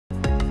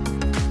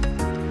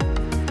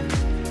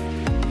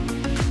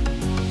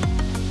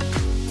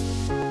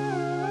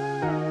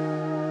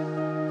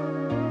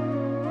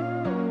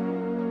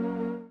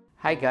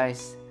Hi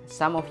guys,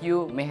 some of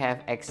you may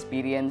have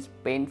experienced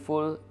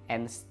painful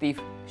and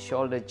stiff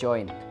shoulder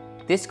joint.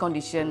 This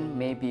condition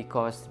may be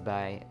caused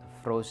by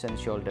frozen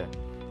shoulder.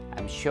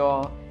 I'm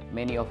sure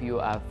many of you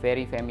are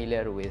very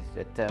familiar with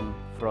the term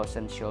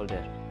frozen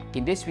shoulder.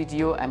 In this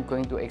video, I'm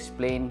going to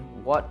explain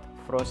what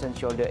frozen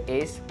shoulder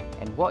is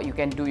and what you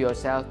can do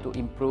yourself to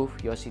improve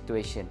your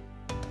situation.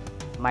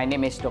 My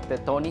name is Dr.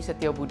 Tony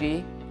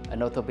Setiobudi,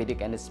 an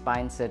orthopedic and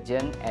spine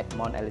surgeon at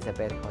Mount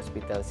Elizabeth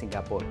Hospital,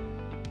 Singapore.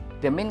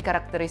 The main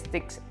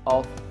characteristics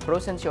of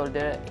frozen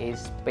shoulder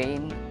is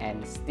pain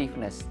and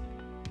stiffness.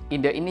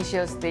 In the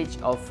initial stage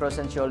of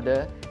frozen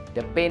shoulder,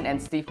 the pain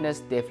and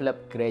stiffness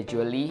develop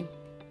gradually,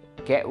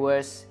 get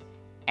worse,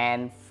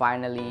 and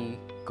finally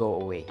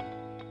go away.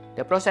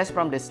 The process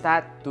from the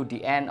start to the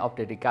end of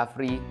the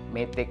recovery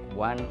may take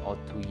 1 or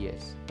 2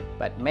 years,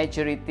 but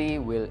majority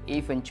will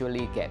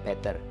eventually get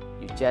better.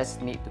 You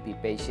just need to be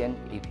patient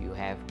if you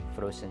have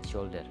frozen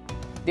shoulder.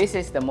 This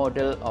is the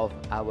model of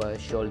our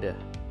shoulder.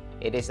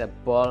 It is a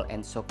ball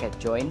and socket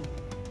joint.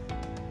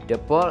 The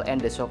ball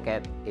and the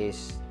socket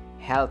is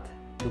held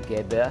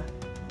together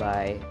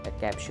by a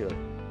capsule.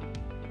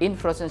 In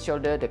frozen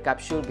shoulder, the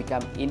capsule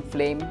becomes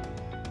inflamed,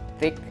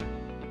 thick,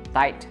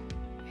 tight,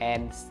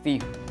 and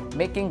stiff,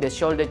 making the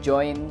shoulder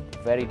joint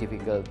very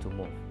difficult to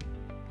move.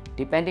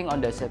 Depending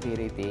on the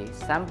severity,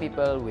 some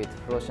people with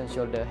frozen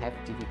shoulder have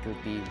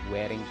difficulty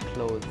wearing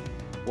clothes,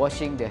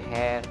 washing the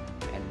hair,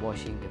 and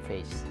washing the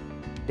face.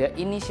 The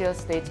initial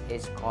stage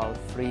is called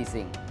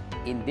freezing.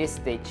 In this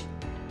stage,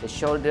 the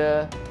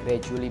shoulder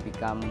gradually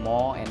becomes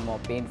more and more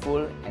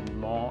painful and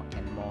more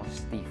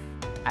stiff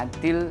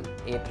until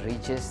it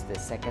reaches the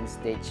second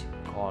stage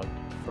called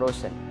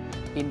frozen.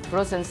 In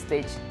frozen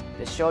stage,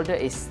 the shoulder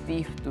is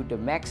stiff to the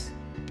max,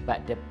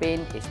 but the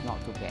pain is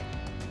not too bad.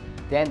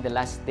 Then the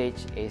last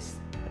stage is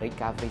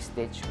recovery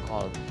stage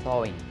called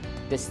thawing.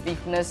 The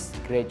stiffness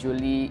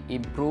gradually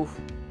improves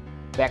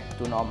back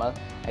to normal.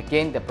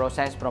 Again, the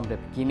process from the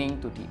beginning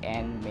to the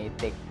end may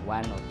take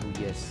 1 or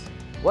 2 years.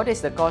 What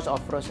is the cause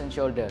of frozen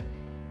shoulder?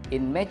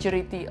 In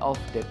majority of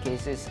the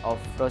cases of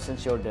frozen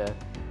shoulder,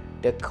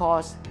 the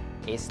cause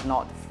is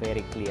not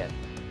very clear.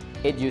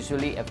 It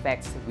usually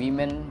affects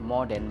women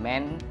more than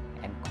men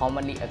and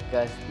commonly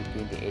occurs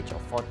between the age of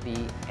 40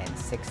 and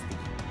 60.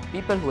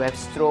 People who have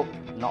stroke,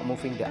 not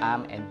moving the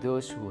arm, and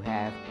those who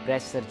have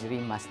breast surgery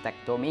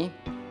mastectomy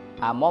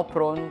are more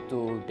prone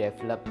to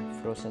develop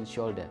frozen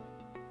shoulder.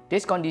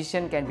 This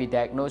condition can be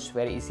diagnosed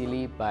very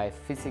easily by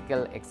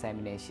physical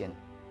examination.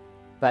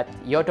 But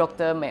your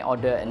doctor may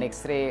order an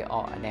X-ray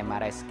or an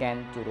MRI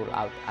scan to rule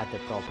out other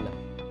problems.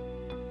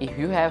 If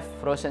you have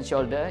frozen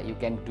shoulder, you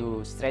can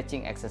do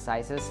stretching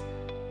exercises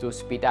to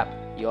speed up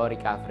your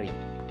recovery.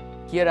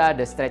 Here are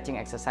the stretching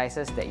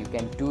exercises that you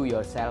can do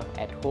yourself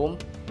at home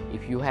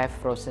if you have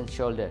frozen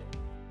shoulder.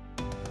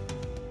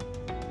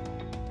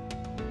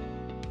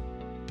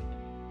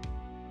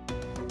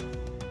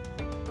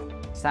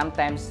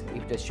 Sometimes,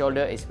 if the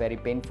shoulder is very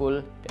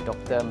painful, the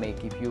doctor may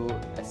give you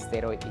a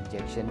steroid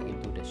injection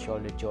into the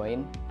shoulder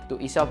joint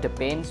to ease off the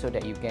pain so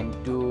that you can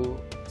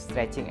do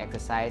stretching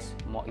exercise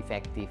more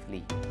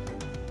effectively.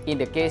 In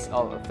the case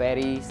of a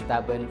very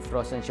stubborn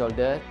frozen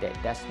shoulder that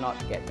does not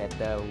get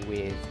better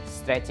with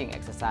stretching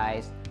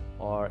exercise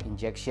or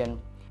injection,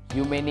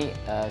 you may need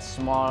a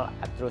small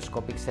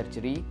arthroscopic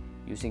surgery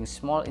using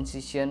small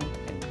incision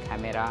and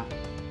camera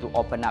to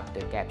open up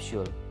the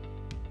capsule.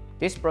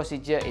 This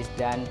procedure is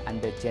done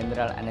under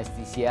general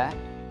anesthesia.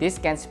 This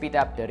can speed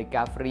up the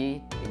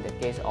recovery in the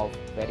case of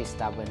very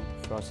stubborn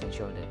frozen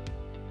shoulder.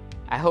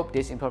 I hope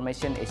this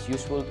information is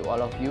useful to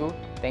all of you.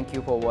 Thank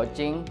you for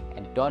watching,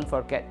 and don't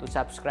forget to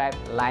subscribe,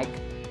 like,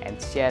 and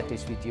share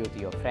this video to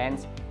your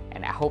friends.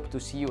 And I hope to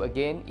see you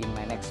again in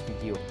my next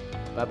video.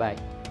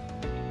 Bye-bye.